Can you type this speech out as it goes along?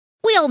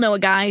all know a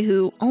guy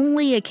who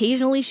only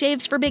occasionally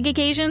shaves for big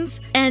occasions,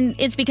 and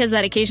it's because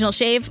that occasional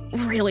shave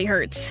really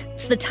hurts.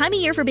 It's the time of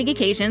year for big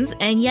occasions,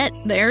 and yet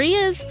there he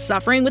is,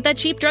 suffering with that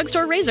cheap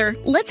drugstore razor.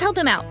 Let's help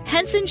him out.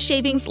 Henson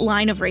Shaving's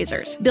line of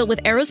razors, built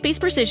with aerospace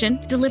precision,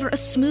 deliver a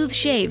smooth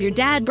shave your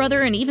dad,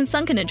 brother, and even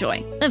son can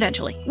enjoy,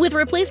 eventually. With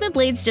replacement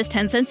blades just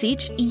 10 cents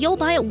each, you'll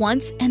buy it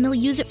once, and they'll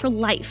use it for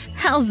life.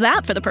 How's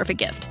that for the perfect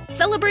gift?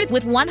 Celebrate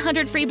with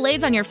 100 free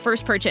blades on your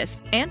first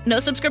purchase, and no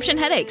subscription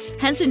headaches.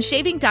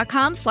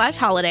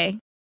 HensonShaving.com/holiday.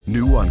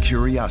 New on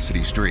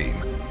CuriosityStream.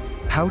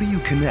 How do you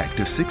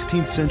connect a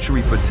 16th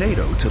century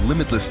potato to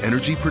limitless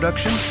energy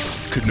production?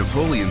 Could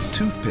Napoleon's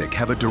toothpick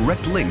have a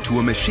direct link to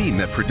a machine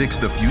that predicts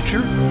the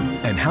future?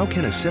 And how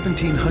can a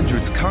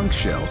 1700s conch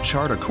shell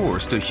chart a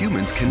course to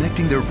humans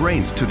connecting their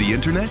brains to the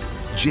internet?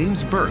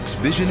 James Burke's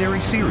visionary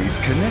series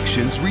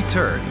Connections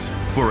returns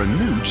for a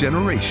new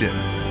generation.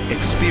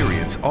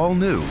 Experience all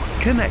new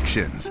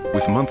Connections.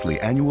 With monthly,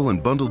 annual,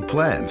 and bundled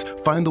plans,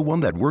 find the one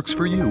that works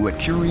for you at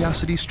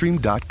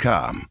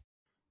curiositystream.com.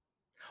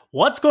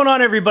 What's going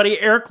on, everybody?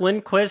 Eric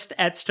Lindquist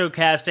at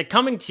Stokastic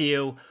coming to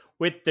you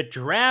with the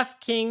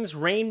DraftKings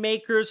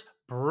Reignmakers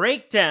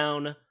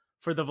breakdown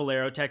for the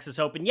Valero Texas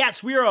Open.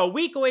 Yes, we are a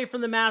week away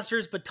from the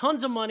Masters, but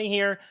tons of money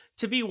here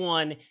to be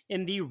won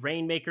in the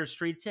Reignmaker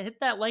streets. So hit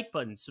that like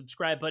button,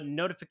 subscribe button,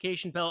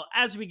 notification bell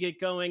as we get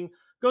going.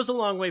 Goes a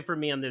long way for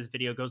me on this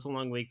video, goes a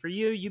long way for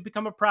you. You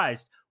become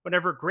apprised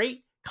whenever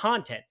great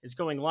content is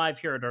going live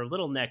here at our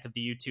little neck of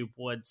the YouTube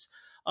woods.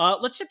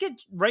 Let's just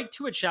get right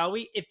to it, shall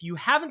we? If you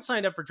haven't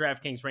signed up for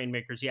DraftKings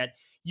Reignmakers yet,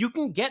 you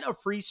can get a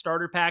free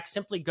starter pack.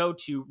 Simply go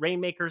to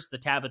Reignmakers, the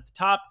tab at the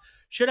top.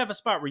 Should have a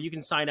spot where you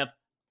can sign up.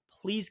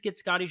 Please get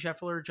Scotty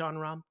Scheffler or John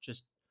Rahm.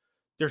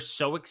 They're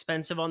so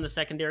expensive on the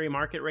secondary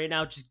market right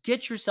now. Just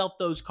get yourself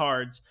those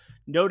cards.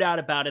 No doubt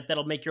about it.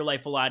 That'll make your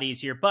life a lot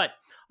easier. But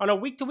on a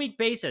week-to-week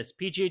basis,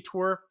 PGA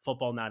Tour,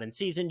 football not in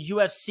season,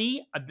 UFC,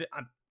 I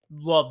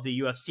love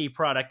the UFC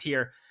product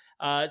here.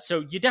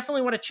 So you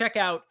definitely want to check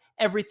out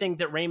everything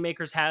that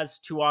Reignmakers has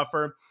to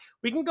offer.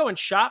 We can go and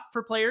shop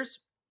for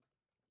players.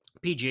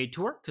 PGA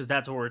Tour, because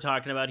that's what we're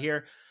talking about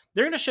here.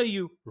 They're going to show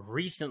you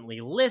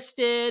recently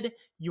listed.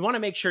 You want to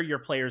make sure your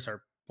players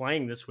are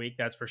playing this week,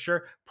 that's for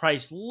sure.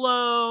 Price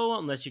low,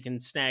 unless you can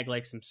snag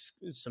like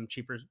some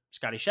cheaper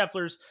Scotty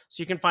Schefflers.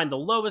 So you can find the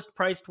lowest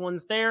priced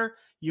ones there.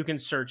 You can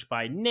search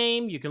by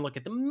name. You can look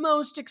at the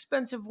most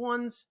expensive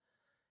ones.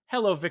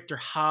 Hello, Victor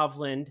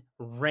Hovland,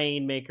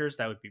 Reignmakers.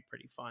 That would be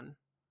pretty fun.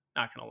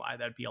 Not going to lie,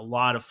 that'd be a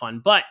lot of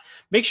fun. But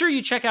make sure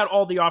you check out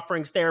all the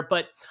offerings there.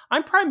 But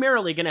I'm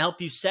primarily going to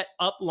help you set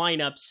up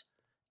lineups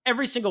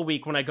every single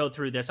week when I go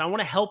through this. I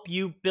want to help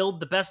you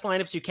build the best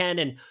lineups you can.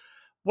 And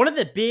one of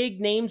the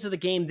big names of the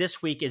game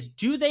this week is,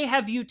 do they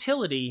have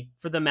utility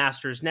for the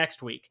Masters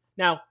next week?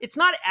 Now, it's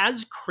not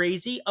as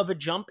crazy of a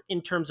jump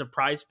in terms of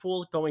prize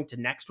pool going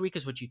to next week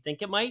as what you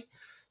think it might.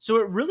 So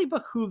it really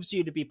behooves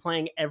you to be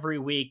playing every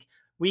week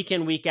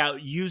in, week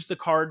out. Use the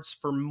cards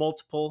for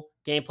multiple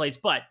gameplays.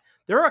 But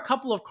there are a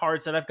couple of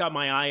cards that I've got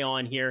my eye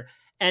on here.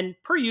 And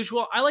per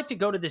usual, I like to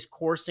go to this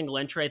core single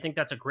entry. I think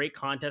that's a great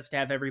contest to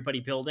have everybody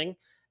building.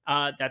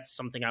 That's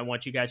something I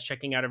want you guys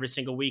checking out every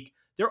single week.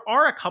 There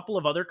are a couple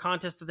of other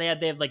contests that they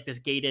have. They have like this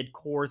gated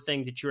core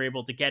thing that you're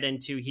able to get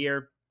into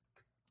here.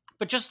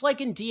 But just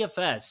like in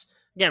DFS,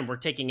 again, we're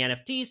taking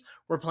NFTs,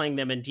 we're playing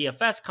them in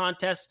DFS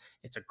contests.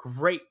 It's a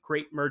great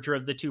merger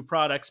of the two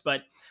products,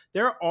 but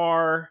there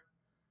are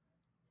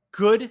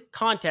good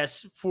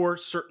contests for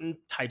certain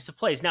types of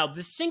plays. Now,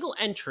 the single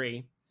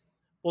entry,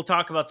 we'll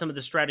talk about some of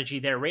the strategy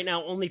there. Right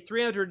now, only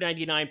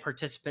 399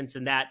 participants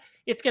in that.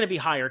 It's going to be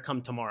higher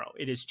come tomorrow.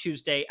 It is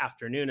Tuesday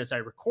afternoon as I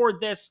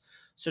record this,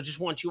 so just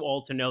want you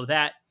all to know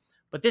that.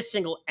 But this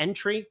single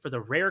entry for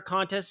the rare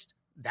contest,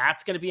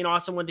 that's going to be an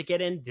awesome one to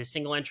get in. This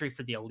single entry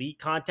for the elite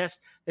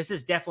contest, this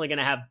is definitely going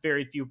to have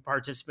very few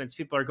participants.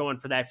 People are going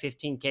for that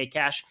 15K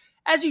cash,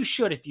 as you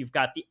should if you've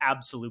got the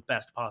absolute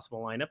best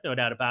possible lineup, no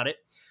doubt about it.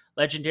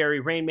 Legendary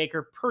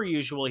Reignmaker per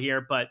usual here,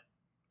 but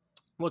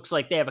looks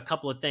like they have a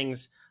couple of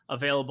things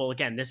available.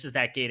 Again, this is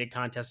that gated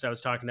contest I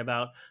was talking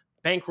about.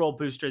 Bankroll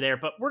booster there,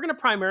 but we're going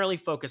to primarily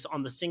focus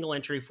on the single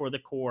entry for the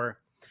core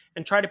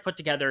and try to put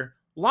together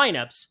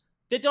lineups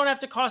that don't have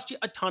to cost you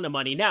a ton of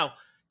money. Now,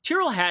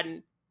 Tyrrell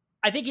Hatton,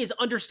 I think he's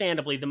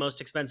understandably the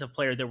most expensive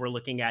player that we're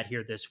looking at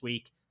here this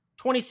week.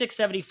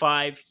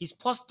 $26.75. He's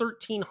plus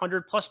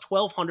 1,300, plus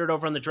 1,200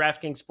 over on the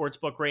DraftKings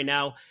Sportsbook right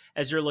now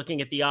as you're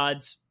looking at the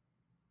odds.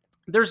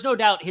 There's no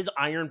doubt his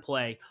iron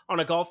play on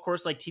a golf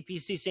course like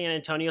TPC San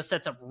Antonio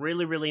sets up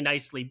really, really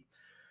nicely.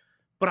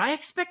 But I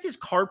expect his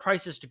card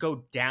prices to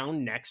go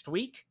down next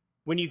week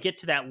when you get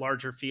to that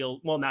larger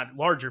field. Well, not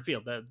larger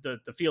field. The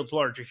field's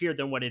larger here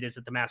than what it is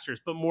at the Masters,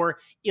 but more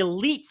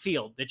elite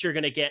field that you're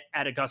going to get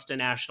at Augusta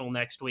National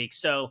next week.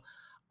 So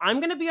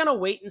I'm going to be on a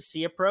wait and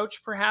see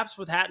approach perhaps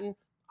with Hatton.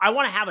 I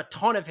want to have a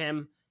ton of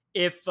him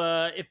if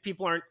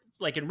people aren't,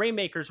 like in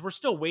Reignmakers, we're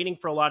still waiting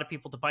for a lot of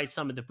people to buy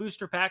some of the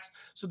booster packs.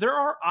 So there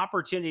are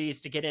opportunities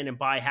to get in and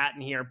buy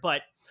Hatton here.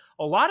 But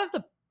a lot of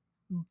the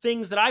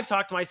things that I've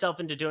talked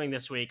myself into doing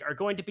this week are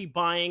going to be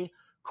buying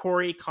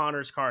Corey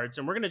Connors cards.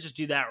 And we're going to just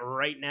do that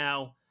right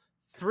now.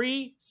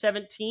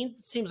 317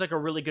 seems like a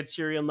really good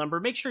serial number.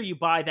 Make sure you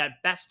buy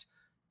that best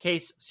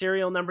case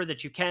serial number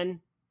that you can.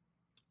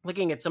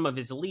 Looking at some of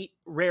his elite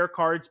rare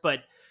cards,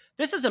 but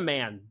this is a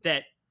man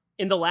that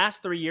in the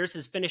last 3 years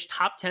has finished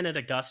top 10 at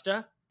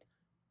Augusta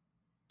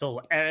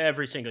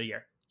every single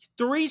year.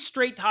 3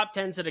 straight top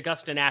 10s at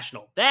Augusta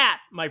National. That,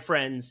 my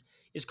friends,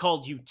 is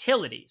called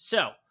utility.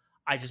 So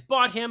I just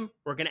bought him.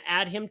 We're going to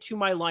add him to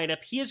my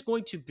lineup. He is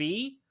going to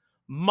be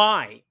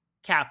my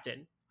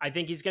captain. I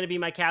think he's going to be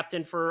my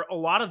captain for a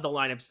lot of the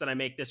lineups that I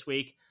make this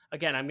week.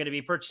 Again, I'm going to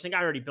be purchasing.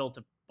 I already built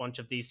a bunch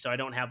of these, so I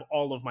don't have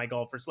all of my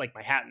golfers, like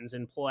my Hattons,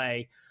 in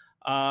play.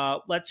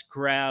 Let's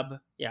grab,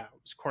 it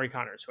was Corey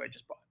Connors who I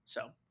just bought.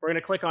 So we're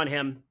going to click on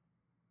him.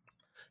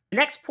 The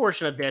next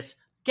portion of this,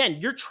 again,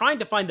 you're trying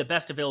to find the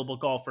best available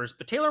golfers,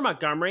 but Taylor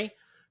Montgomery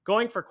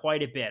going for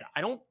quite a bit.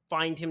 I don't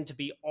find him to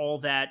be all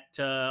that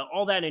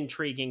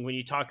intriguing when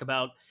you talk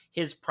about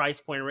his price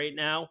point right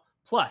now.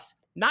 Plus,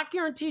 not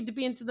guaranteed to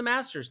be into the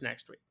Masters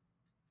next week.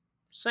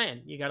 Just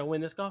saying, you got to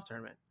win this golf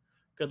tournament.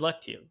 Good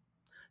luck to you.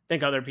 I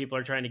think other people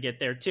are trying to get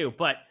there too,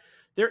 but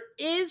there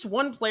is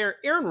one player.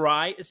 Aaron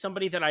Rai is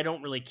somebody that I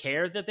don't really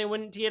care that they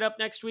wouldn't tee it up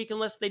next week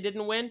unless they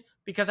didn't win,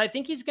 because I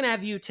think he's going to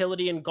have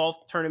utility in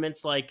golf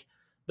tournaments like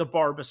the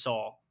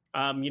Barbasol.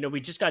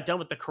 We just got done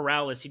with the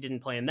Corrales. He didn't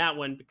play in that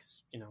one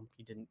because,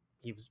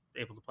 he was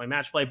able to play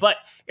match play. But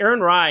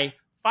Aaron Rai,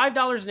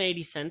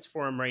 $5.80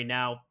 for him right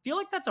now. Feel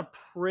like that's a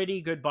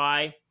pretty good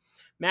buy.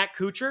 Matt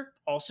Kuchar,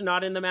 also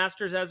not in the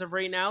Masters as of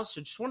right now.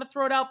 So just want to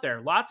throw it out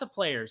there. Lots of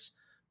players.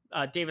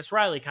 Davis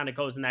Riley kind of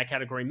goes in that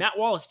category. Matt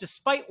Wallace,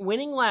 despite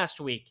winning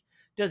last week,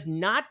 does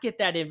not get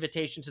that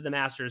invitation to the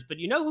Masters. But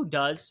you know who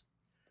does?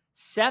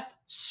 Sepp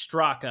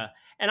Straka.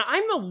 And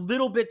I'm a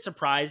little bit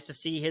surprised to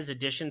see his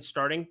addition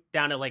starting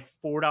down at like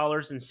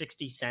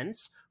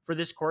 $4.60 for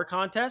this core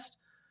contest.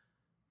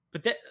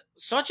 But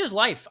such is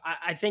life.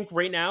 I think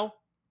right now,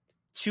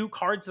 2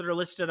 cards that are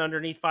listed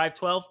underneath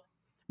 512,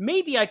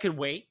 maybe I could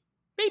wait,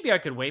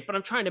 but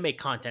I'm trying to make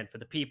content for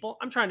the people.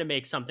 I'm trying to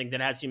make something that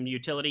has some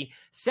utility.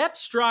 Sepp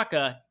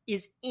Straka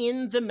is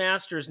in the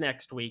Masters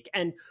next week.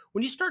 And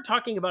when you start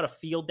talking about a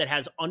field that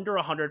has under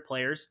 100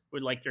 players,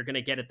 like you're going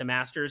to get at the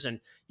Masters, and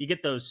you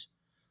get those,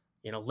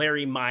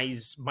 Larry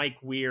Mize, Mike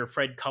Weir,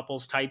 Fred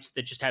Couples types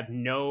that just have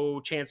no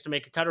chance to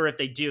make a cut, or if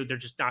they do, they're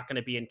just not going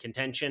to be in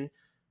contention.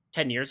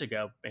 10 years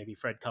ago, maybe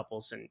Fred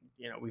Couples, and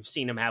we've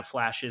seen him have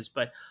flashes,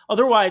 but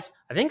otherwise,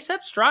 I think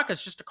Sepp Straka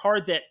is just a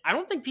card that I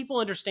don't think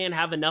people understand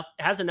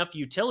has enough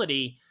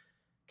utility,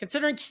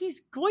 considering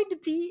he's going to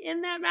be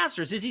in that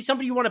Masters. Is he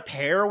somebody you want to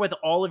pair with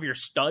all of your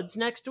studs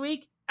next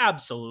week?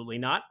 Absolutely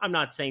not. I'm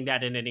not saying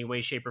that in any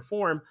way, shape, or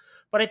form,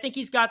 but I think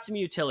he's got some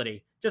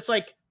utility. Just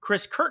like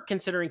Chris Kirk,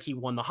 considering he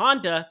won the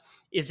Honda,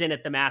 is in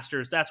at the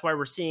Masters. That's why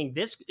we're seeing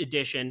this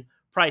edition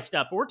priced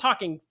up. But we're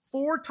talking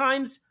 4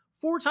 times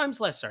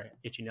less. Sorry,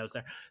 itchy nose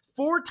there.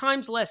 4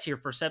 times less here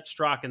for Sepp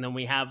Straka than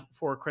we have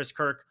for Chris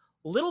Kirk.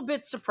 A little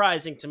bit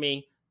surprising to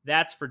me.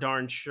 That's for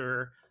darn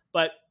sure.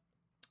 But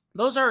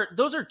those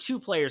are 2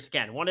 players.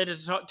 Again, wanted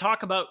to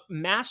talk about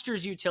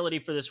Masters utility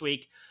for this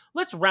week.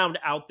 Let's round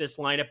out this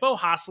lineup. Beau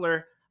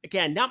Hossler,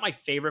 again, not my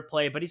favorite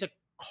play, but he's a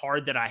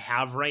card that I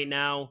have right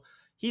now.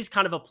 He's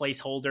kind of a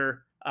placeholder.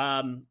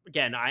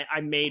 Again,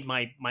 I made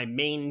my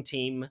main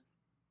team,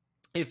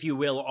 if you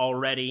will,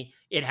 already.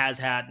 It has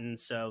Hatton,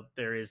 so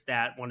there is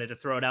that. Wanted to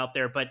throw it out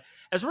there. But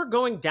as we're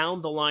going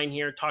down the line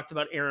here, talked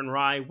about Aaron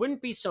Rai.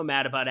 Wouldn't be so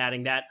mad about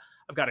adding that.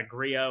 I've got a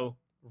Griot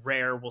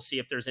rare. We'll see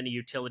if there's any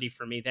utility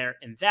for me there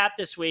in that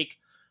this week.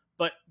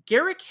 But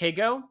Garrick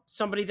Higo,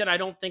 somebody that I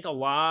don't think a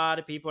lot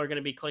of people are going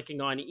to be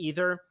clicking on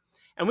either.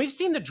 And we've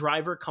seen the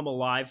driver come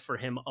alive for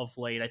him of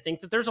late. I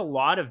think that there's a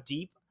lot of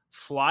deep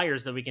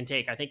flyers that we can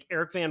take. I think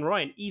Eric Van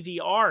Rooyen,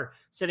 EVR,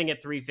 sitting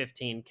at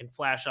 315, can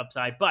flash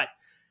upside. But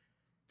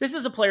this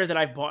is a player that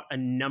I've bought a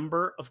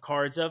number of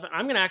cards of.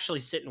 I'm going to actually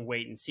sit and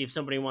wait and see if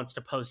somebody wants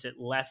to post it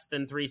less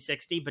than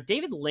 360. But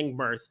David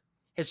Lingmerth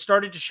has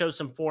started to show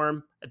some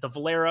form at the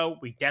Valero.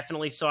 We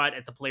definitely saw it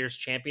at the Players'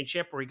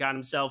 Championship, where he got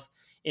himself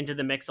into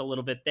the mix a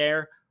little bit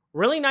there.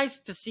 Really nice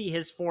to see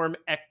his form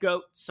at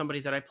GOAT, somebody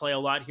that I play a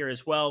lot here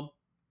as well.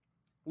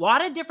 A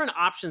lot of different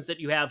options that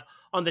you have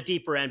on the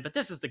deeper end, but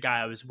this is the guy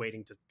I was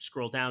waiting to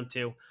scroll down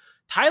to.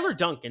 Tyler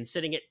Duncan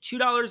sitting at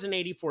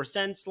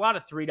 $2.84, a lot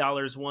of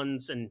 $3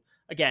 ones. And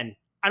again,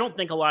 I don't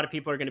think a lot of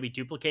people are going to be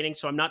duplicating,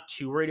 so I'm not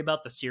too worried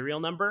about the serial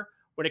number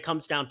when it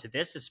comes down to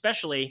this,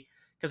 especially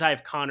because I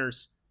have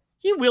Connors.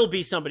 He will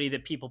be somebody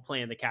that people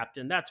play in the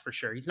captain, that's for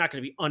sure. He's not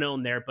going to be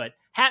unowned there, but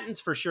Hatton's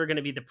for sure going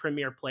to be the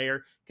premier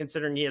player,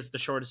 considering he has the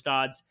shortest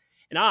odds.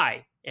 And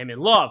I am in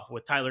love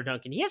with Tyler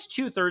Duncan. He has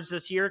 2/3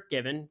 this year,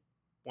 given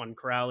one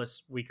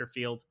Corrales, weaker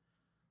field.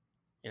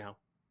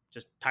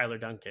 Just Tyler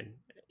Duncan.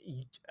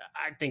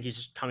 I think he's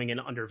just coming in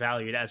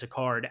undervalued as a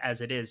card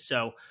as it is.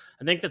 So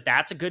I think that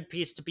that's a good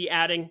piece to be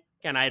adding.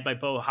 Again, I had my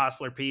Beau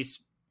Hossler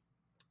piece.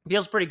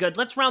 Feels pretty good.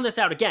 Let's round this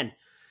out again.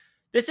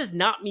 This is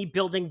not me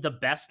building the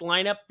best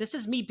lineup. This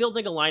is me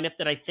building a lineup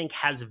that I think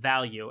has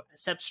value.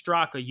 Sepp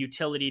Straka,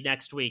 utility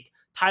next week.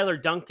 Tyler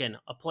Duncan,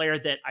 a player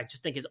that I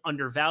just think is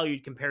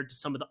undervalued compared to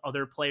some of the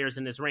other players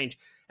in his range.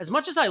 As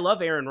much as I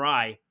love Aaron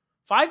Rye,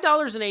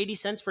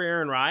 $5.80 for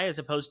Aaron Rye as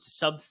opposed to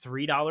sub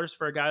 $3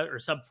 for a guy, or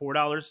sub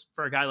 $4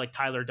 for a guy like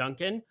Tyler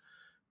Duncan.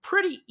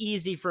 Pretty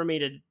easy for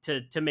me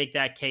to make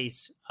that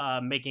case,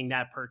 making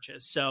that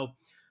purchase. So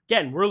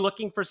again, we're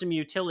looking for some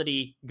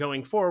utility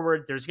going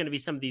forward. There's going to be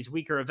some of these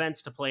weaker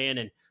events to play in.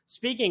 And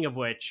speaking of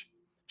which,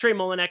 Trey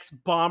Mullinex,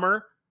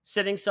 bomber,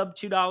 sitting sub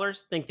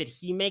 $2. Think that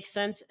he makes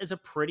sense as a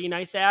pretty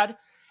nice ad.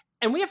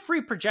 And we have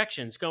free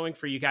projections going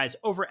for you guys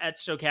over at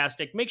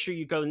Stokastic. Make sure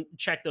you go and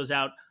check those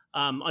out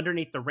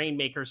underneath the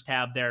Reignmakers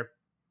tab there.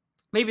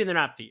 Maybe they're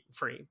not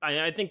free.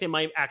 I think they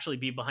might actually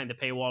be behind the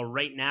paywall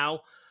right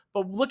now.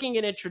 But looking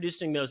at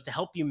introducing those to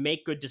help you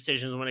make good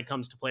decisions when it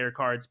comes to player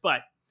cards.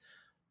 But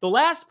the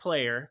last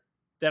player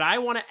that I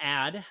want to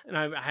add, and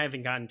I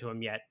haven't gotten to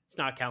him yet, it's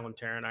not Callum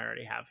Tarrant. I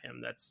already have him.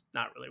 That's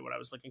not really what I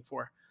was looking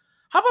for.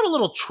 How about a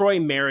little Troy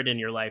Merritt in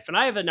your life? And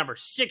I have a number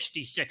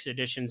 66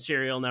 edition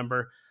serial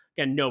number.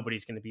 Again,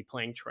 nobody's going to be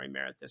playing Troy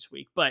Merritt this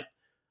week. But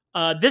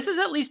this is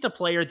at least a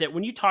player that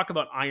when you talk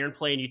about iron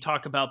play and you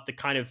talk about the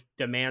kind of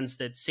demands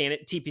that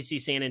TPC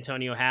San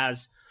Antonio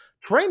has,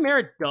 Troy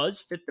Merritt does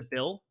fit the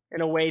bill in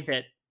a way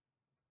that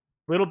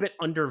a little bit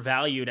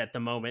undervalued at the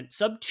moment.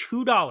 Sub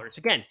 $2.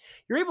 Again,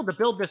 you're able to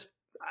build this.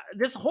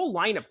 This whole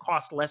lineup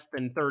cost less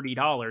than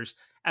 $30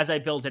 as I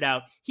build it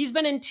out. He's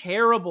been in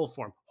terrible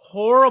form,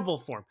 horrible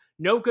form,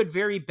 no good,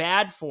 very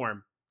bad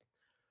form.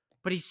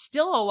 But he's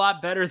still a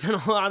lot better than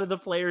a lot of the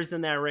players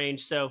in that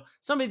range. So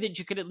somebody that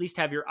you could at least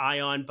have your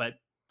eye on, but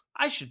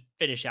I should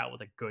finish out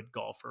with a good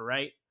golfer,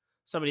 right?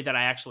 Somebody that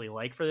I actually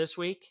like for this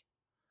week.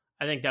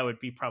 I think that would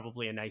be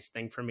probably a nice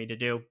thing for me to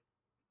do.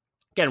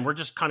 Again, we're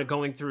just kind of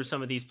going through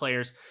some of these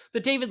players. The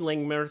David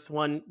Lingmerth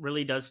one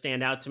really does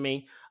stand out to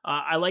me.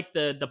 I like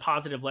the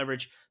positive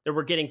leverage that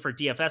we're getting for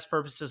DFS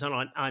purposes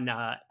on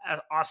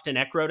Austin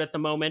Eckroat at the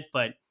moment,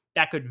 but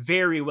that could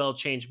very well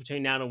change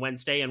between now and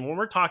Wednesday. And when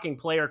we're talking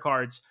player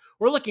cards,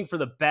 we're looking for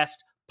the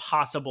best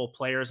possible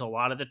players a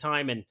lot of the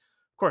time. And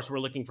of course, we're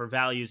looking for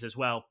values as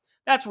well.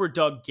 That's where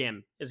Doug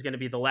Gim is going to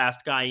be the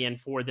last guy in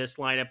for this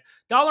lineup.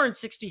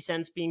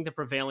 $1.60 being the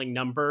prevailing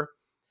number.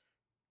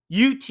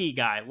 UT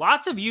guy.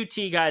 Lots of UT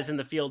guys in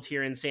the field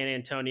here in San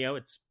Antonio.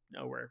 It's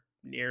nowhere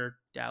near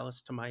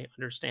Dallas to my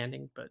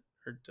understanding,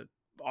 or to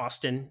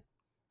Austin.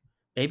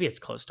 Maybe it's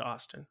close to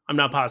Austin. I'm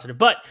not positive.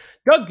 But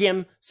Doug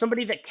Gim,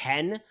 somebody that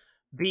can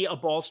be a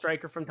ball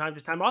striker from time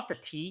to time. Off the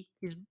tee,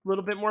 he's a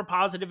little bit more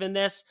positive in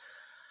this.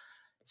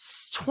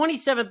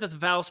 27th at the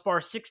Valspar,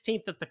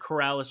 16th at the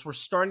Corrales. We're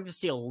starting to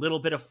see a little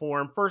bit of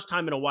form. First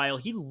time in a while.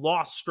 He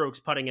lost strokes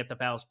putting at the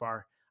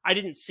Valspar. I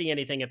didn't see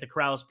anything at the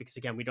Corrales because,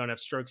 again, we don't have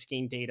strokes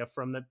gained data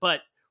from it. But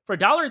for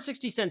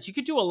 $1.60, you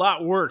could do a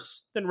lot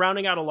worse than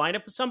rounding out a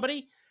lineup with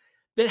somebody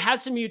that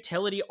has some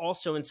utility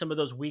also in some of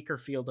those weaker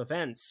field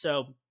events.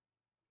 So,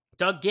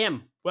 Doug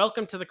Gim,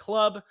 welcome to the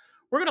club.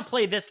 We're going to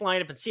play this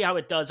lineup and see how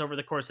it does over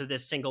the course of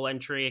this single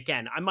entry.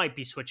 Again, I might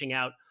be switching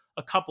out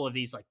a couple of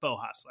these like Bo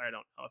Hustler. I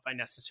don't know if I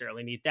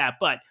necessarily need that.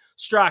 But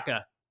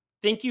Straka,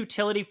 think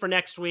utility for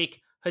next week.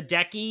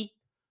 Hideki,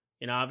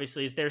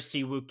 obviously is there.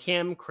 Siwoo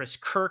Kim, Chris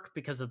Kirk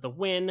because of the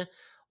win.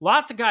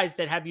 Lots of guys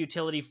that have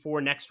utility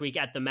for next week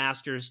at the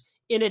Masters.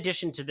 In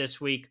addition to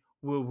this week,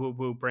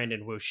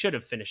 Brandon Wu. Should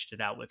have finished it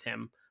out with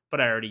him,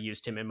 but I already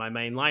used him in my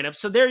main lineup.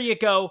 So there you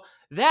go.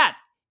 That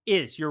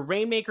is your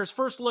Reignmakers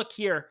first look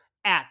here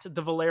at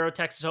the Valero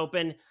Texas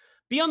Open.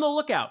 Be on the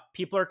lookout.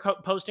 People are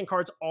posting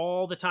cards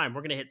all the time.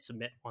 We're going to hit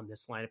submit on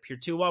this lineup here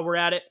too while we're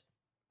at it.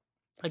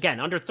 Again,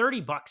 under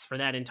 $30 for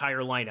that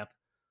entire lineup.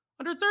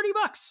 Under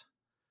 $30.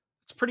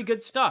 It's pretty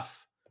good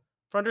stuff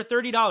for under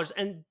 $30.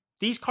 And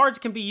these cards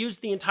can be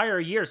used the entire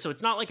year. So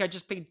it's not like I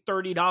just paid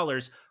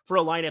 $30 for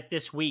a lineup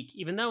this week,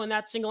 even though in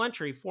that single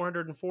entry,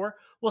 404,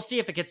 we'll see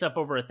if it gets up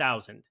over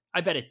 1,000.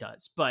 I bet it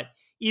does. But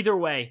either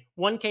way,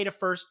 1K to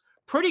first,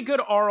 pretty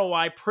good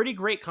ROI, pretty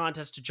great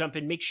contest to jump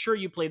in. Make sure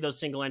you play those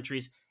single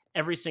entries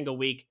every single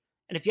week.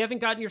 And if you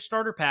haven't gotten your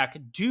starter pack,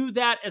 do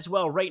that as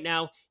well right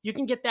now. You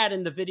can get that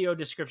in the video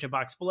description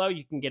box below.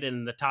 You can get it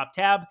in the top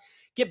tab.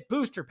 Get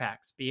booster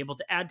packs. Be able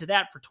to add to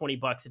that for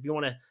 $20 if you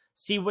want to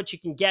see what you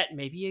can get.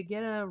 Maybe you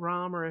get a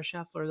Rahm or a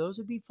Scheffler. Those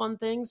would be fun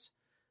things,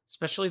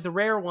 especially the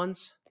rare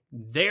ones.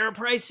 They're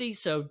pricey,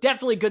 so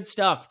definitely good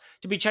stuff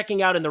to be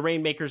checking out in the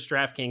Reignmakers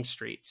DraftKings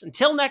streets.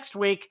 Until next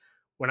week,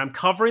 when I'm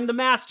covering the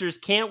Masters,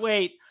 can't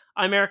wait.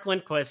 I'm Eric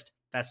Lindquist.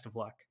 Best of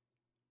luck.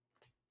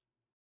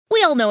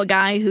 We all know a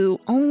guy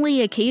who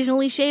only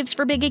occasionally shaves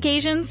for big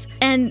occasions,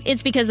 and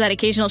it's because that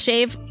occasional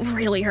shave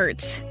really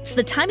hurts. It's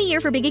the time of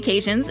year for big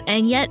occasions,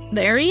 and yet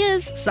there he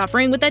is,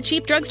 suffering with that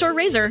cheap drugstore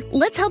razor.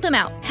 Let's help him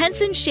out.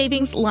 Henson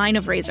Shaving's line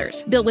of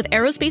razors, built with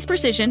aerospace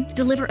precision,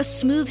 deliver a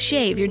smooth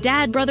shave your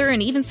dad, brother,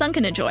 and even son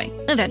can enjoy,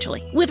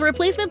 eventually. With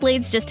replacement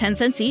blades just 10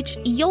 cents each,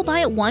 you'll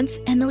buy it once,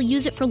 and they'll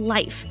use it for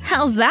life.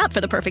 How's that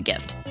for the perfect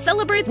gift?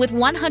 Celebrate with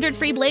 100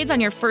 free blades on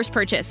your first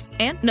purchase,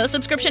 and no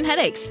subscription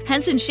headaches.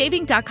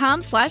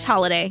 HensonShaving.com/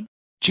 Judy.com/holiday.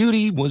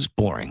 Judy was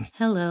boring.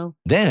 Hello.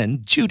 Then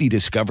Judy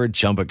discovered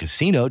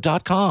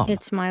ChumbaCasino.com.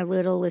 It's my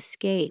little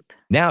escape.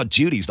 Now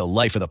Judy's the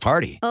life of the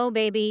party. Oh,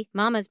 baby,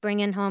 mama's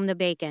bringing home the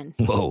bacon.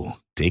 Whoa,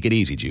 take it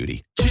easy,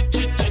 Judy.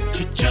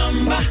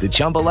 The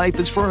Chumba life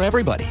is for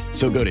everybody.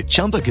 So go to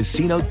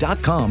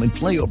ChumbaCasino.com and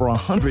play over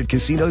 100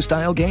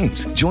 casino-style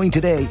games. Join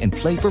today and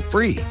play for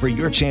free for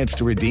your chance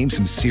to redeem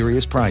some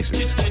serious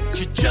prizes.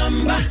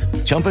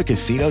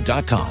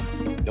 ChumbaCasino.com.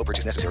 No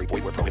purchase necessary.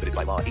 Void where prohibited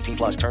by law.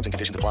 18+ terms and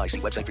conditions apply. See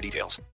website for details.